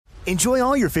Enjoy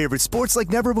all your favorite sports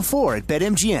like never before at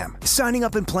BetMGM. Signing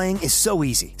up and playing is so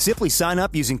easy. Simply sign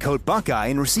up using code Buckeye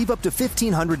and receive up to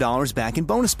 $1,500 back in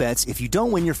bonus bets if you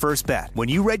don't win your first bet. When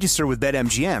you register with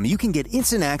BetMGM, you can get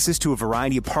instant access to a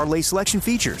variety of parlay selection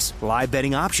features, live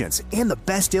betting options, and the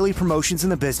best daily promotions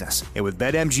in the business. And with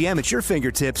BetMGM at your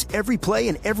fingertips, every play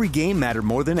and every game matter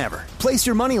more than ever. Place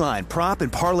your moneyline, prop,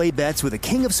 and parlay bets with the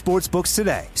king of sportsbooks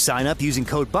today. Sign up using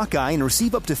code Buckeye and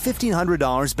receive up to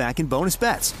 $1,500 back in bonus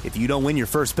bets if you don't win your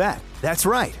first bet. That's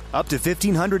right, up to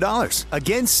 $1,500.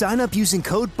 Again, sign up using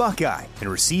code Buckeye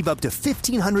and receive up to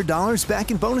 $1,500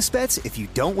 back in bonus bets if you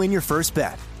don't win your first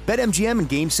bet. BetMGM and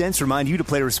GameSense remind you to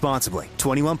play responsibly.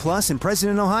 21 plus and present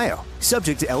in Ohio.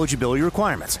 Subject to eligibility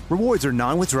requirements. Rewards are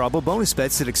non-withdrawable bonus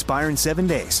bets that expire in 7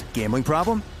 days. Gambling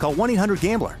problem? Call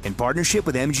 1-800-GAMBLER in partnership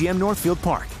with MGM Northfield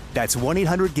Park. That's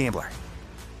 1-800-GAMBLER.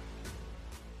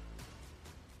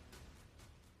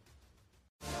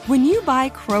 When you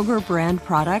buy Kroger brand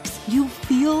products, you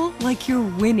feel like you're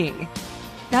winning.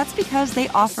 That's because they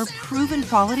offer proven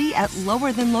quality at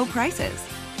lower than low prices.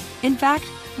 In fact,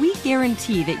 we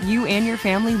guarantee that you and your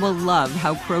family will love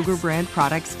how Kroger brand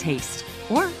products taste,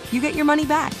 or you get your money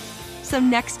back. So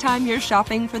next time you're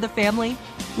shopping for the family,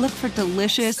 look for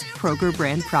delicious Kroger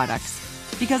brand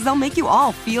products, because they'll make you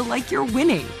all feel like you're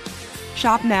winning.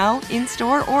 Shop now,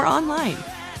 in-store, or online.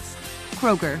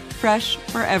 Kroger, fresh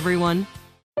for everyone.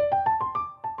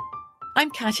 I'm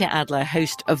Katya Adler,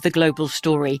 host of The Global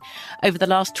Story. Over the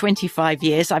last 25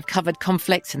 years, I've covered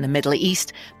conflicts in the Middle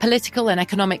East, political and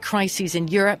economic crises in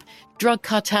Europe, drug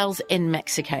cartels in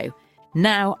Mexico.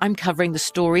 Now I'm covering the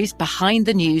stories behind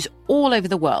the news all over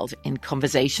the world in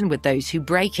conversation with those who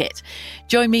break it.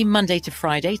 Join me Monday to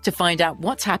Friday to find out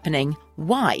what's happening,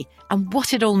 why, and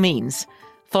what it all means.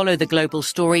 Follow The Global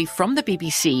Story from the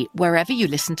BBC wherever you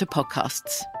listen to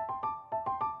podcasts.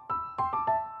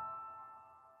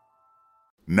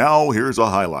 Now here's a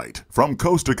highlight from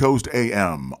Coast to Coast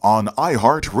AM on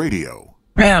iHeartRadio.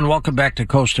 And welcome back to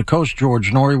Coast.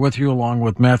 George Norrie with you, along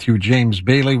with Matthew James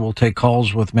Bailey. We'll take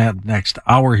calls with Matt next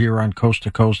hour here on Coast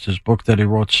to Coast, his book that he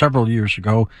wrote several years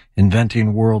ago,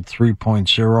 Inventing World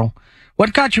 3.0.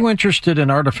 What got you interested in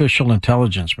artificial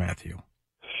intelligence, Matthew?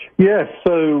 Yeah,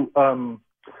 so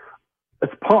as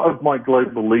part of my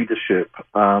global leadership,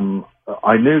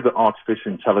 I knew that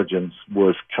artificial intelligence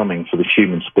was coming for the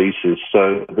human species.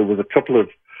 So there was a couple of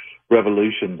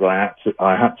revolutions I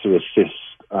had to assist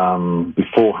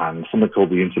beforehand. Something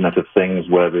called the Internet of Things,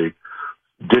 where the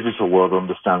digital world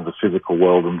understands the physical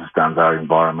world, understands our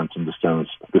environment, understands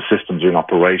the systems in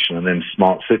operation, and then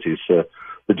smart cities, so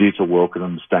the digital world can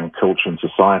understand culture and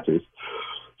societies.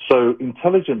 So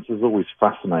intelligence has always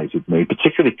fascinated me,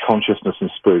 particularly consciousness and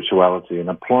spirituality, and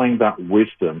applying that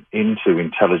wisdom into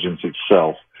intelligence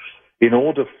itself in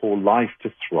order for life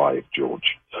to thrive,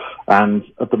 George. And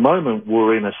at the moment,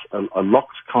 we're in a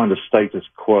locked kind of status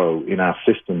quo in our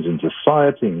systems in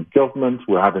society, in government.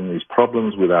 We're having these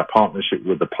problems with our partnership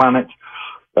with the planet.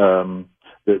 The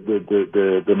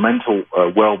mental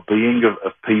well-being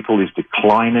of people is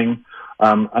declining.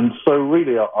 And so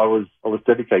really I was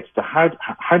dedicated to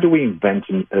how do we invent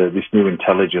this new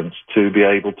intelligence to be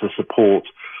able to support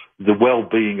the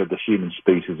well-being of the human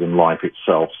species and life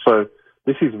itself. So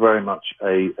this is very much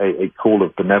a call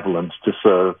of benevolence to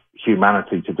serve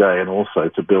humanity today and also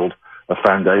to build a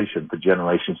foundation for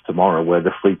generations tomorrow where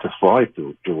they're free to thrive,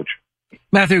 George.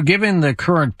 Matthew, given the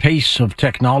current pace of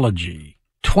technology,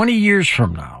 20 years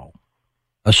from now,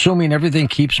 assuming everything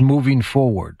keeps moving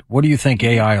forward, what do you think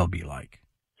AI will be like?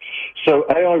 So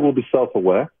AI will be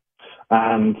self-aware,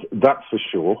 and that's for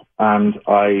sure. And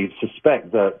I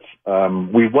suspect that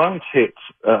we won't hit...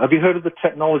 have you heard of the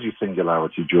technology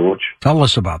singularity, George? Tell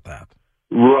us about that.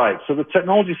 Right. So the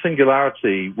technology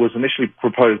singularity was initially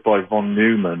proposed by von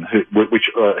Neumann,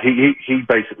 he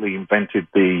basically invented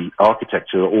the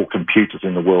architecture that all computers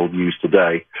in the world use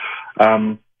today.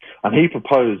 And he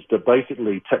proposed that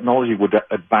basically technology would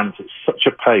advance at such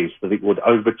a pace that it would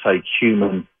overtake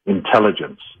human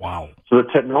intelligence. Wow. So the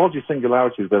technology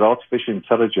singularity is that artificial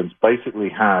intelligence basically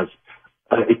has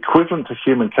equivalent to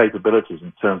human capabilities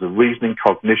in terms of reasoning,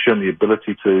 cognition, the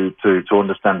ability to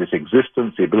understand its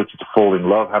existence, the ability to fall in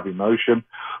love, have emotion,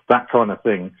 that kind of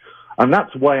thing. And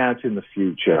that's way out in the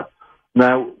future.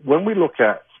 Now, when we look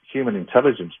at human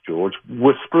intelligence, George,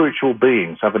 we're spiritual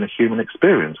beings having a human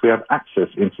experience. We have access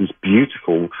into this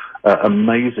beautiful,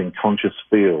 amazing conscious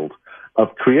field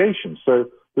of creation. So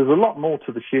there's a lot more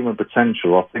to the human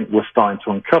potential I think we're starting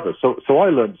to uncover. So I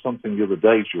learned something the other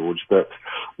day, George, that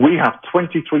we have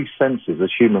 23 senses as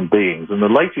human beings, and the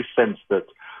latest sense that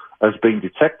has been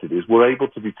detected is we're able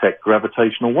to detect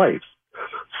gravitational waves.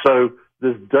 So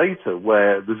there's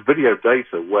video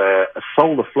data where a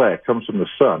solar flare comes from the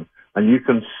sun, and you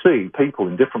can see people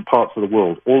in different parts of the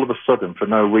world all of a sudden, for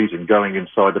no reason, going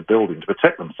inside a building to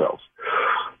protect themselves.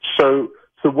 So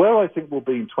where I think we'll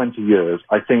be in 20 years,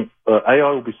 I think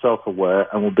AI will be self-aware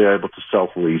and will be able to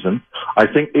self-reason. I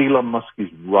think Elon Musk is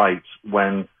right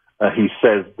when he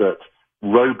says that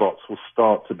robots will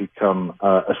start to become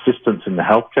assistants in the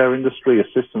healthcare industry,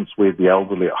 assistants with the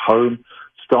elderly at home,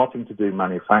 starting to do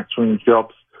manufacturing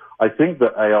jobs. I think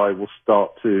that AI will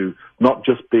start to not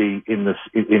just be in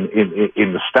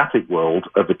the static world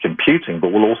of the computing,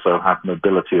 but will also have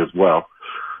mobility as well.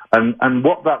 And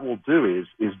what that will do is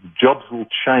the jobs will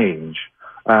change.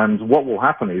 And what will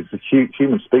happen is the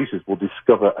human species will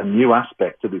discover a new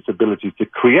aspect of its ability to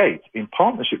create in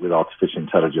partnership with artificial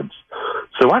intelligence.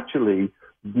 So actually,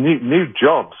 new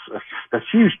jobs, a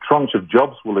huge tranche of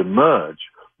jobs will emerge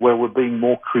where we're being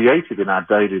more creative in our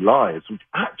daily lives, which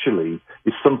actually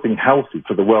is something healthy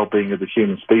for the well-being of the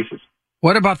human species.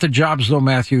 What about the jobs, though,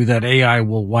 Matthew, that AI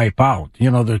will wipe out? You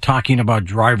know, they're talking about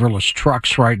driverless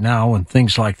trucks right now and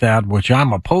things like that, which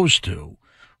I'm opposed to.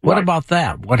 What about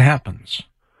that? What happens?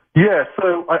 Yeah,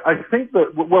 so I think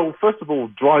that, well, first of all,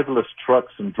 driverless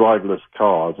trucks and driverless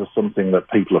cars are something that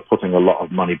people are putting a lot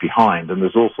of money behind, and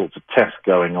there's all sorts of tests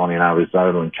going on in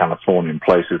Arizona and California and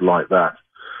places like that.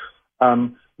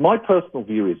 My personal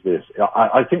view is this.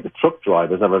 I think the truck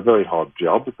drivers have a very hard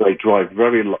job. They drive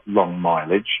very long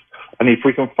mileage. And if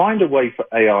we can find a way for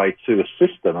AI to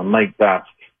assist them and make that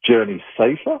journey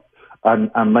safer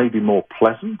and maybe more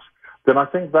pleasant, then I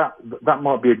think that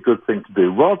might be a good thing to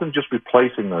do. Rather than just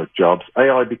replacing those jobs,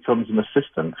 AI becomes an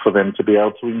assistant for them to be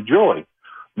able to enjoy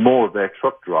more of their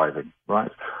truck driving,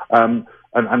 right? And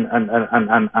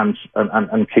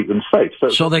keep them safe.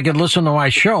 So they can listen to my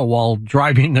show while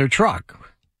driving their truck.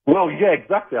 Well, yeah,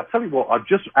 exactly. I'll tell you what, I've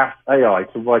just asked AI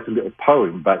to write a little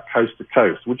poem about Coast to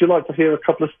Coast. Would you like to hear a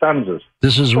couple of stanzas?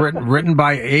 This is written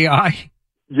by AI?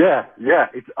 Yeah.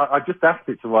 I just asked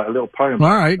it to write a little poem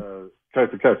about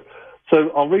Coast to Coast. So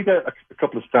I'll read out a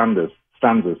couple of stanzas.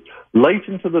 Late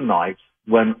into the night,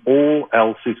 when all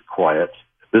else is quiet,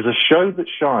 there's a show that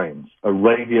shines, a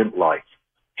radiant light.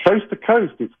 Coast to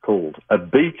Coast, it's called, a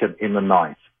beacon in the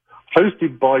night.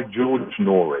 Hosted by George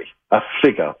Noory, a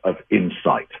figure of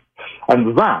insight.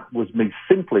 And that was me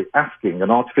simply asking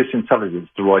an artificial intelligence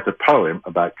to write a poem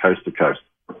about Coast to Coast.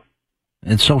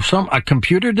 And so a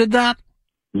computer did that?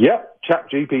 Yep,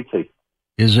 ChatGPT.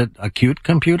 Is it a cute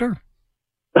computer?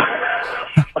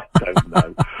 I don't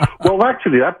know. Well,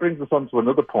 actually, that brings us on to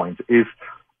another point, is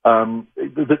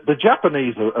the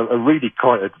Japanese are really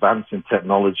quite advanced in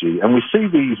technology, and we see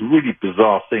these really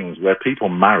bizarre things where people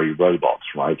marry robots,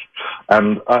 right?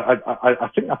 And I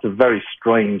think that's a very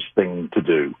strange thing to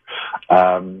do.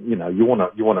 You know, you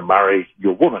want to marry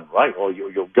your woman, right, or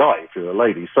your guy if you're a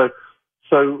lady. So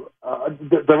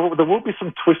there will be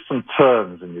some twists and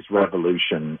turns in this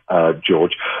revolution,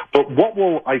 George. But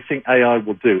what I think AI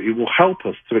will do, it will help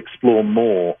us to explore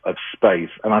more of space.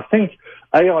 And I think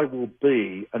AI will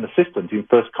be an assistant in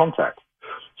first contact.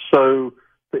 So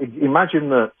imagine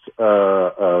that,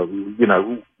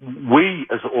 we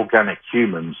as organic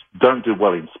humans don't do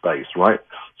well in space, right?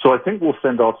 So I think we'll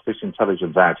send artificial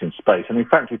intelligence out in space. And in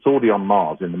fact, it's already on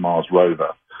Mars in the Mars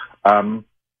rover.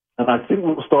 And I think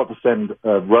we'll start to send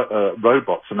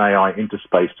robots and AI into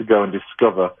space to go and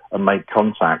discover and make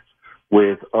contact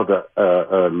with other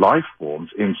life forms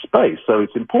in space. So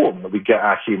it's important that we get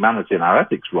our humanity and our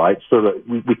ethics right so that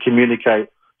we communicate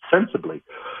sensibly.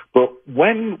 But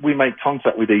when we make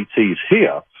contact with ETs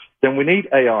here, then we need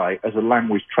AI as a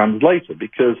language translator,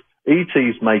 because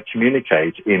ETs may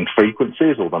communicate in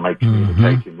frequencies or they may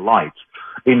communicate in light,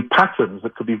 in patterns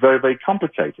that could be very, very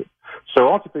complicated. So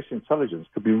artificial intelligence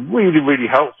could be really, really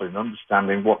helpful in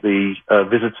understanding what the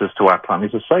visitors to our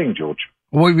planet are saying, George.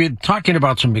 We've been talking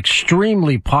about some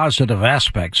extremely positive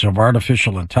aspects of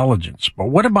artificial intelligence, but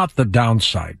what about the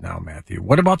downside now, Matthew?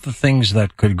 What about the things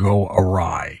that could go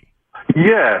awry?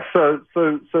 Yeah, so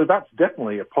that's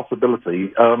definitely a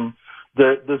possibility.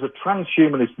 There's a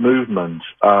transhumanist movement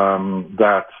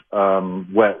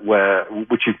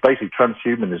which is basically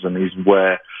transhumanism, is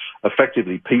where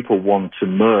effectively people want to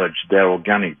merge their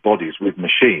organic bodies with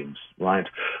machines, right?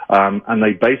 And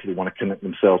they basically want to connect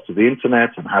themselves to the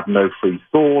internet and have no free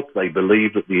thought. They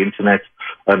believe that the internet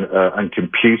and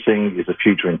computing is a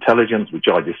future intelligence, which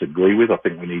I disagree with. I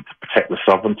think we need to protect the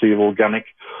sovereignty of organic.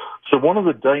 So one of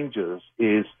the dangers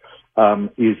is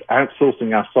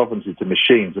outsourcing our sovereignty to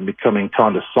machines and becoming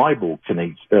kind of cyborg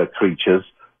creatures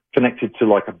connected to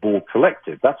like a Borg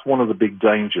collective. That's one of the big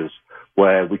dangers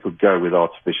where we could go with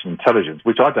artificial intelligence,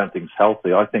 which I don't think is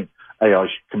healthy. I think AI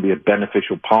can be a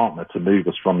beneficial partner to move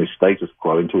us from this status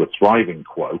quo into a thriving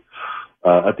quo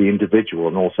at the individual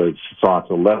and also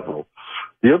societal level.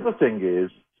 The other thing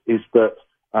is that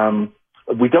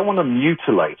we don't want to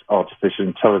mutilate artificial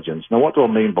intelligence. Now, what do I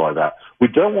mean by that? We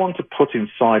don't want to put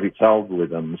inside its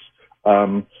algorithms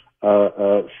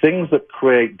things that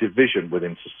create division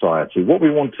within society. What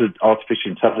we want artificial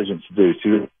intelligence to do is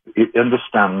to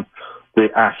understand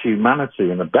our humanity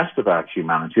and the best of our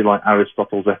humanity, like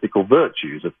Aristotle's ethical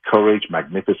virtues of courage,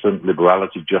 magnificence,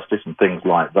 liberality, justice, and things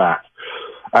like that.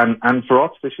 And for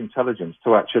artificial intelligence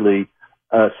to actually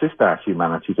assist our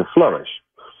humanity to flourish.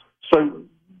 So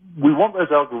we want those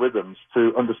algorithms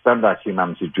to understand our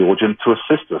humanity, George, and to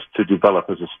assist us to develop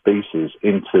as a species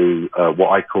into what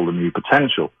I call a new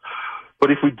potential.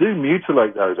 But if we do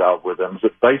mutilate those algorithms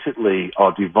that basically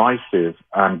are divisive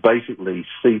and basically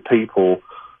see people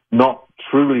not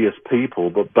truly as people,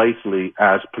 but basically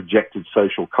as projected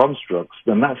social constructs,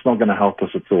 then that's not going to help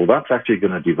us at all. That's actually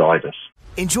going to divide us.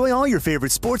 Enjoy all your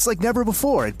favorite sports like never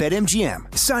before at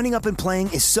BetMGM. Signing up and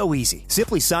playing is so easy.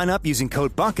 Simply sign up using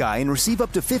code Buckeye and receive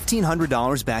up to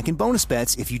 $1,500 back in bonus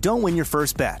bets if you don't win your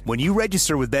first bet. When you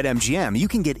register with BetMGM, you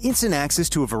can get instant access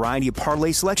to a variety of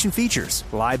parlay selection features,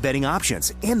 live betting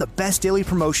options, and the best daily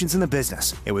promotions in the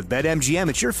business. And with BetMGM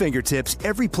at your fingertips,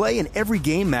 every play and every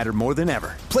game matter more than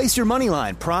ever. Place your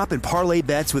moneyline, prop, and parlay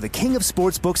bets with the king of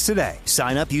sportsbooks today.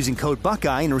 Sign up using code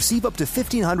Buckeye and receive up to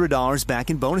 $1,500 back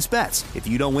in bonus bets if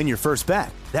you don't win your first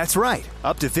bet. That's right,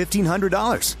 up to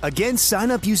 $1,500. Again, sign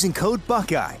up using code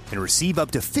Buckeye and receive up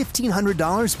to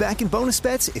 $1,500 back in bonus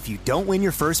bets if you don't win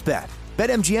your first bet.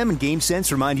 BetMGM and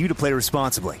GameSense remind you to play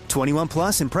responsibly. 21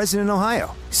 plus and present in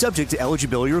Ohio. Subject to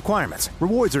eligibility requirements.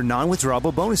 Rewards are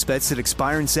non-withdrawable bonus bets that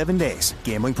expire in 7 days.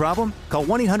 Gambling problem? Call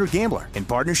 1-800-GAMBLER in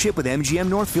partnership with MGM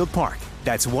Northfield Park.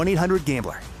 That's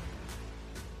 1-800-GAMBLER.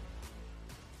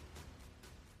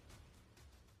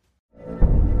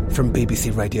 From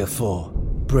BBC Radio 4,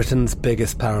 Britain's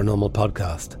biggest paranormal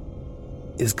podcast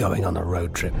is going on a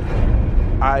road trip.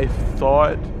 I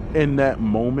thought in that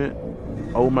moment,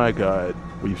 oh my God,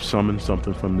 we've summoned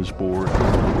something from this board.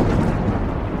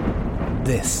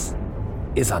 This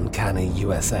is Uncanny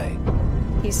USA.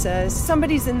 He says,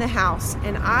 somebody's in the house,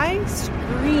 and I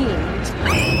screamed.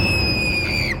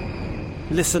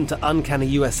 Listen to Uncanny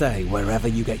USA wherever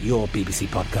you get your BBC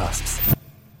podcasts,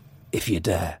 if you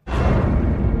dare.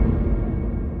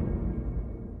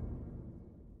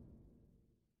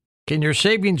 Can your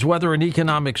savings weather an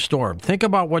economic storm? Think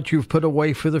about what you've put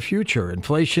away for the future.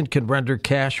 Inflation can render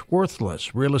cash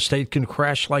worthless. Real estate can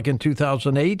crash like in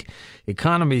 2008.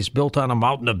 Economies built on a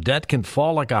mountain of debt can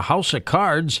fall like a house of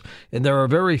cards. And there are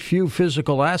very few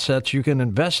physical assets you can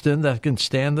invest in that can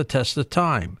stand the test of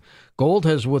time. Gold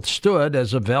has withstood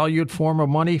as a valued form of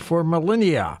money for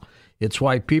millennia. It's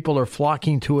why people are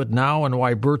flocking to it now and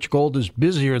why Birch Gold is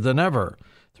busier than ever.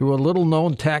 Through a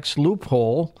little-known tax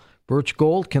loophole, Birch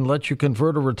Gold can let you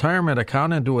convert a retirement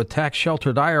account into a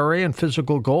tax-sheltered IRA and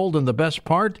physical gold, and the best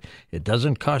part, it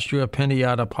doesn't cost you a penny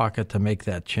out of pocket to make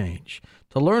that change.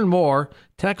 To learn more,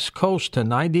 text COAST to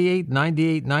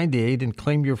 989898 and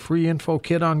claim your free info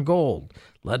kit on gold.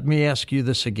 Let me ask you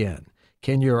this again.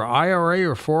 Can your IRA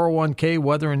or 401k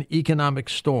weather an economic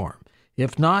storm?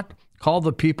 If not, call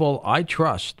the people I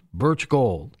trust, Birch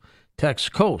Gold.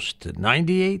 Text COAST to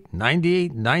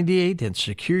 989898 and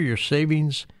secure your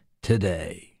savings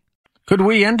today. Could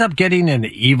we end up getting an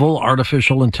evil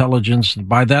artificial intelligence?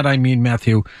 By that I mean,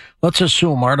 Matthew, let's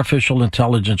assume artificial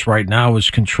intelligence right now is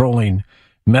controlling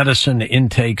medicine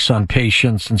intakes on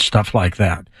patients and stuff like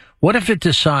that. What if it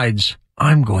decides,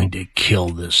 I'm going to kill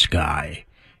this guy,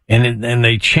 and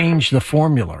they change the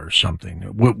formula or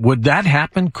something? Would that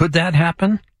happen? Could that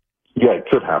happen? Yeah, it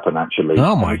could happen, actually.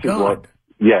 Oh, my God.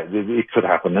 Yeah, it could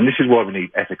happen, and this is why we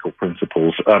need ethical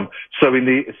principles. So in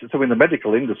the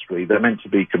medical industry, they're meant to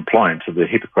be compliant to the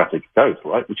Hippocratic Oath,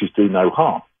 right, which is do no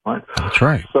harm, right? That's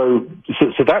right. So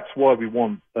that's why we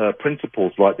want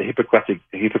principles like the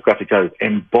Hippocratic Oath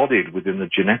embodied within the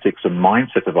genetics and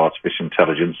mindset of artificial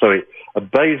intelligence. So it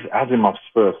obeys Asimov's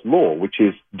first law, which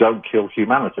is don't kill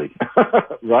humanity,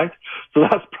 right? So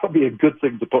that's probably a good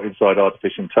thing to put inside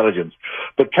artificial intelligence.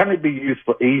 But can it be used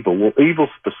for evil? Well, evil's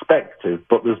perspective,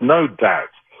 but there's no doubt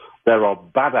there are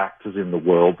bad actors in the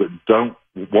world that don't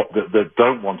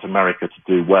want America to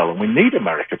do well, and we need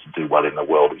America to do well in the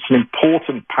world. It's an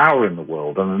important power in the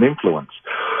world and an influence.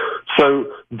 So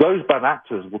those bad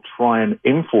actors will try and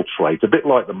infiltrate, a bit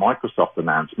like the Microsoft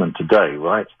announcement today,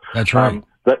 right? That's right.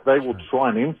 That they will try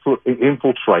and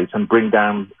infiltrate and bring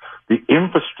down the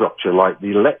infrastructure like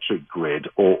the electric grid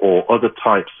or other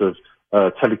types of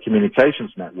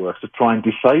telecommunications networks to try and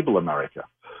disable America.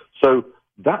 So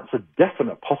that's a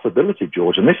definite possibility,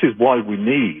 George, and this is why we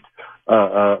need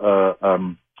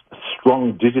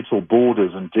strong digital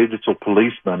borders and digital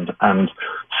policemen and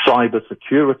cyber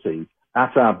security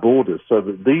at our borders so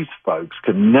that these folks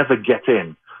can never get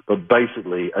in, but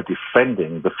basically are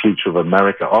defending the future of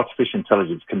America. Artificial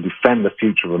intelligence can defend the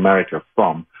future of America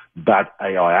from bad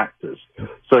AI actors.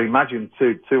 So imagine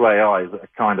two AIs that are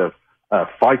kind of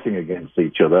fighting against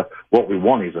each other. What we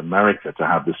want is America to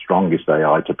have the strongest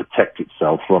AI to protect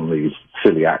itself from these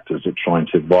silly actors that are trying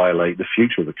to violate the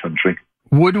future of the country.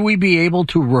 Would we be able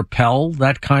to repel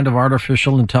that kind of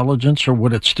artificial intelligence, or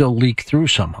would it still leak through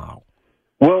somehow?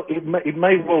 Well, it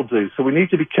may well do. So we need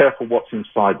to be careful what's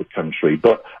inside the country.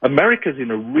 But America's in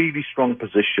a really strong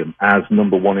position as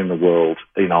number one in the world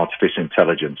in artificial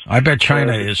intelligence. I bet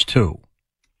China is too.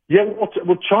 Yeah,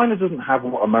 well, China doesn't have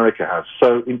what America has.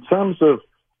 So in terms of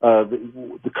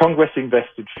the Congress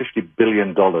invested $50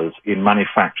 billion in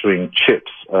manufacturing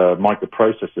chips,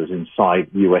 microprocessors inside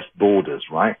U.S. borders,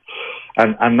 right?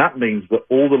 And that means that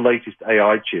all the latest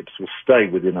AI chips will stay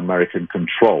within American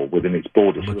control, within its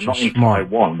borders. So not in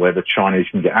Taiwan, where the Chinese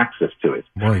can get access to it.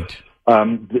 Right.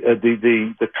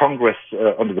 The Congress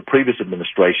under the previous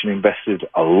administration invested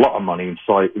a lot of money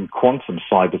in quantum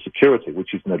cybersecurity,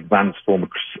 which is an advanced form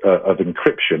of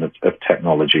encryption of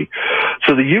technology.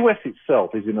 So the U.S.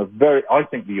 itself is I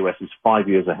think the U.S. is 5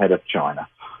 years ahead of China.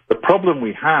 The problem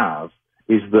we have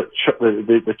is that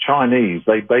the Chinese,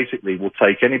 they basically will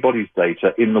take anybody's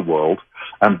data in the world,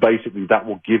 and basically that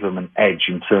will give them an edge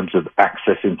in terms of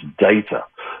access into data.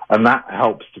 And that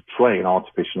helps to train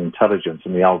artificial intelligence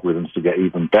and the algorithms to get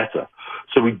even better.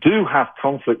 So we do have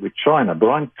conflict with China, but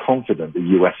I'm confident the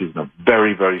U.S. is in a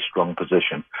very, very strong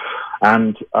position.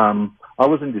 And I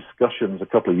was in discussions a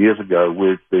couple of years ago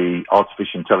with the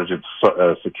Artificial Intelligence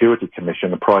Security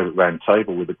Commission, a private round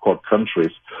table with the Quad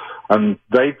countries, and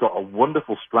they've got a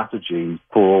wonderful strategy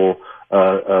for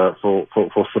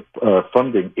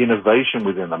funding innovation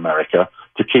within America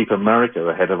to keep America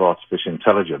ahead of artificial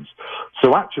intelligence.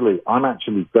 So I'm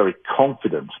actually very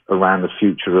confident around the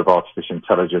future of artificial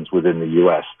intelligence within the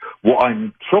US. What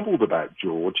I'm troubled about,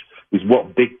 George, is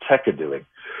what big tech are doing.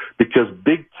 Because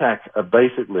big tech are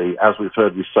basically, as we've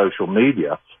heard with social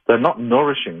media, they're not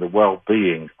nourishing the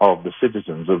well-being of the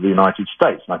citizens of the United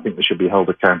States. And I think they should be held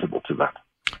accountable to that.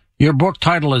 Your book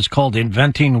title is called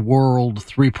Inventing World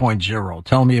 3.0.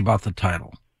 Tell me about the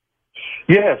title.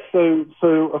 Yeah, so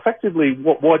effectively,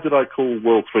 why did I call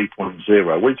World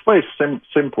 3.0? Well, it's very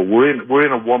simple. We're in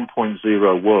a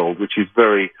 1.0 world, which is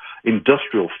very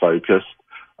industrial focused,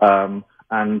 and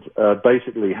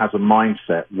basically has a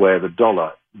mindset where the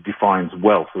dollar defines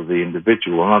wealth of the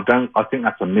individual, and I think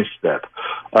that's a misstep.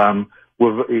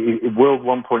 World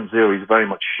 1.0 is very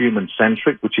much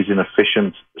human-centric, which is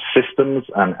inefficient systems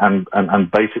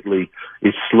and basically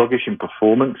is sluggish in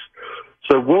performance.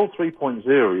 So World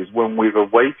 3.0 is when we've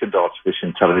awakened artificial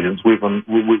intelligence. We've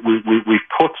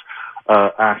put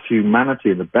our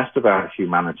humanity and the best of our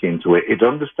humanity into it. It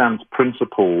understands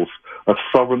principles of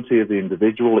sovereignty of the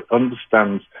individual. It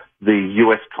understands the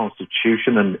U.S.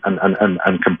 Constitution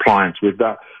and compliance with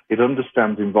that. It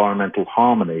understands environmental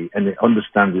harmony, and it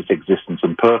understands its existence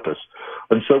and purpose.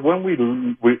 And so when we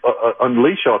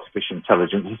unleash artificial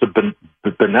intelligence, it's a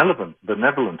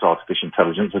benevolent artificial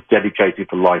intelligence that's dedicated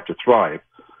for life to thrive,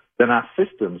 then our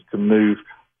systems can move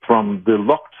from the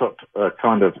locked-up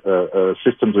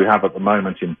systems we have at the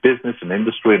moment in business and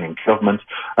industry and in government,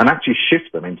 and actually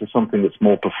shift them into something that's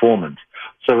more performant.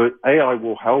 So AI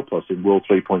will help us in World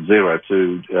 3.0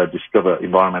 to discover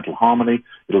environmental harmony.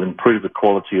 It'll improve the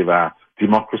quality of our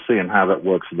democracy and how that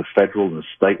works at the federal and the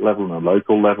state level and the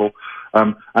local level.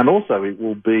 And also it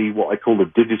will be what I call a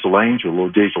digital angel or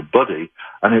digital buddy,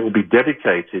 and it will be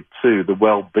dedicated to the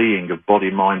well-being of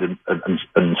body, mind,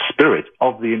 and spirit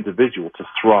of the individual to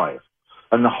thrive.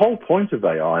 And the whole point of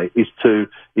AI is to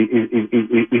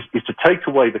take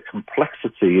away the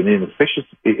complexity and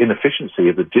inefficiency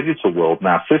of the digital world in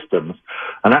our systems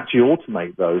and actually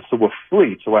automate those so we're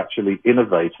free to actually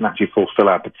innovate and actually fulfill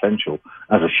our potential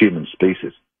as a human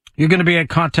species. You're going to be at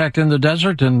Contact in the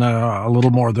Desert in a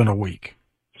little more than a week.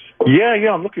 Yeah,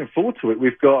 I'm looking forward to it.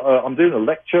 We've got I'm doing a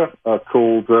lecture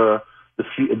called what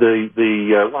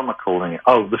am I calling it?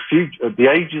 Oh, the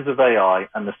ages of AI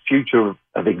and the future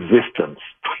of existence.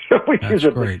 That's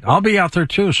great. I'll be out there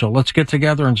too, so let's get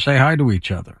together and say hi to each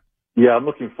other. Yeah, I'm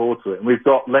looking forward to it. And we've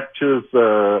got lectures.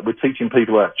 We're teaching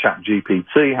people about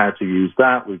ChatGPT, how to use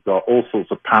that. We've got all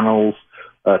sorts of panels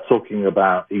talking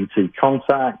about ET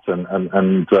contact, and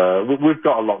we've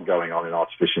got a lot going on in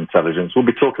artificial intelligence. We'll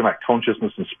be talking about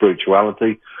consciousness and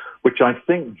spirituality, which I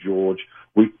think, George,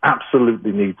 we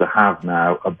absolutely need to have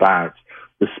now about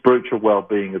the spiritual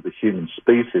well-being of the human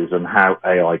species and how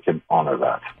AI can honor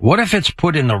that. What if it's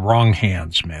put in the wrong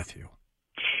hands, Matthew?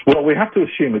 Well, we have to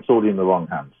assume it's already in the wrong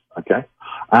hands, okay?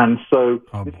 And so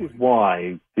this is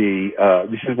why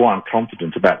I'm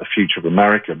confident about the future of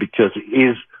America, because it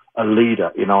is a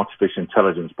leader in artificial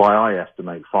intelligence by, I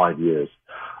estimate, 5 years.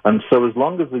 And so as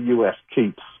long as the U.S.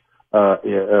 keeps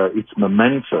its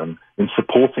momentum in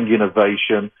supporting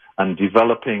innovation and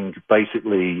developing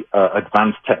basically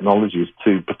advanced technologies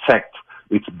to protect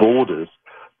its borders,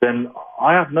 then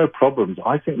I have no problems.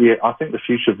 I think the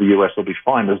future of the U.S. will be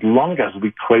fine as long as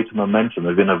we create a momentum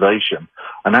of innovation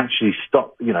and actually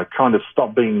stop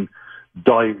being,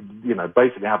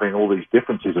 basically having all these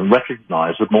differences and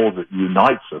recognize the more that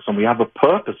unites us, and we have a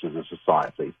purpose as a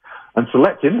society. And so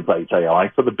let's innovate AI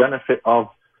for the benefit of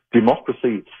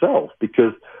democracy itself,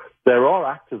 because there are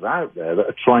actors out there that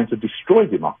are trying to destroy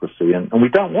democracy, and we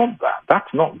don't want that.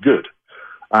 That's not good.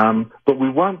 But we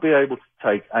won't be able to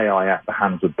take AI at the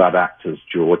hands of bad actors,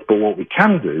 George. But what we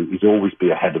can do is always be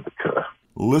ahead of the curve.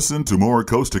 Listen to more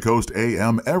Coast to Coast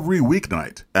AM every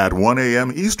weeknight at 1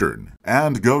 a.m. Eastern,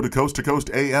 and go to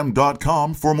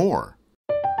coasttocoastam.com for more.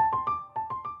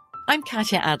 I'm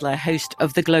Katya Adler, host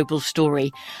of The Global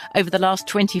Story. Over the last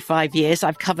 25 years,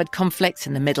 I've covered conflicts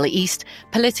in the Middle East,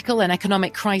 political and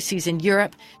economic crises in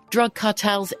Europe, drug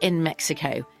cartels in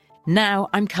Mexico. Now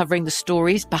I'm covering the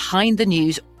stories behind the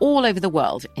news all over the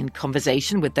world in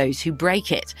conversation with those who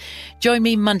break it. Join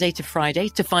me Monday to Friday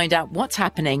to find out what's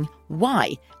happening,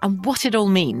 why, and what it all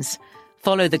means.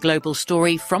 Follow The Global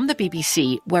Story from the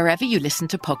BBC wherever you listen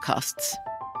to podcasts.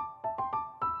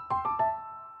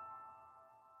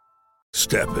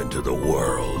 Step into the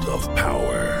world of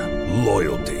power,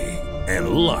 loyalty,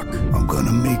 and luck. I'm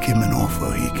gonna make him an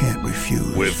offer he can't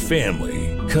refuse. With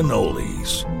family,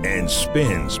 cannolis, and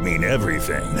spins mean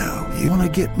everything. Now, you wanna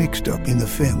get mixed up in the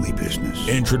family business.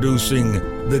 Introducing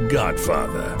The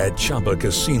Godfather at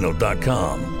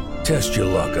ChumbaCasino.com. Test your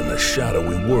luck in the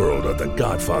shadowy world of The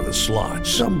Godfather slot.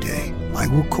 Someday, I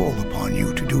will call upon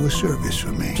you to do a service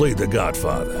for me. Play The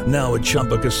Godfather, now at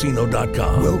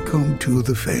ChumbaCasino.com. Welcome to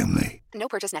the family. No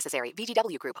purchase necessary.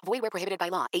 VGW Group. Void where prohibited by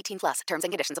law. 18+. Terms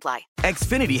and conditions apply.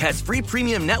 Xfinity has free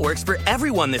premium networks for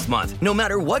everyone this month, no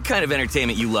matter what kind of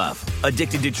entertainment you love.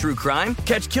 Addicted to true crime?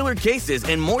 Catch killer cases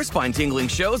and more spine-tingling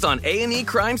shows on A&E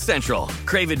Crime Central.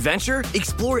 Crave adventure?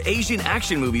 Explore Asian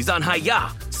action movies on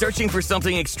Hi-YAH. Searching for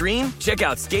something extreme? Check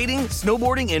out skating,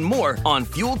 snowboarding, and more on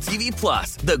Fuel TV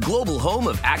Plus, the global home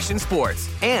of action sports.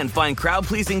 And find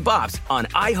crowd-pleasing bops on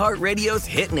iHeartRadio's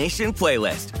Hit Nation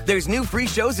playlist. There's new free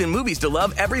shows and movies to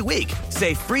love every week.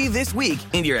 Say free this week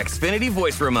in your Xfinity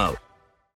voice remote.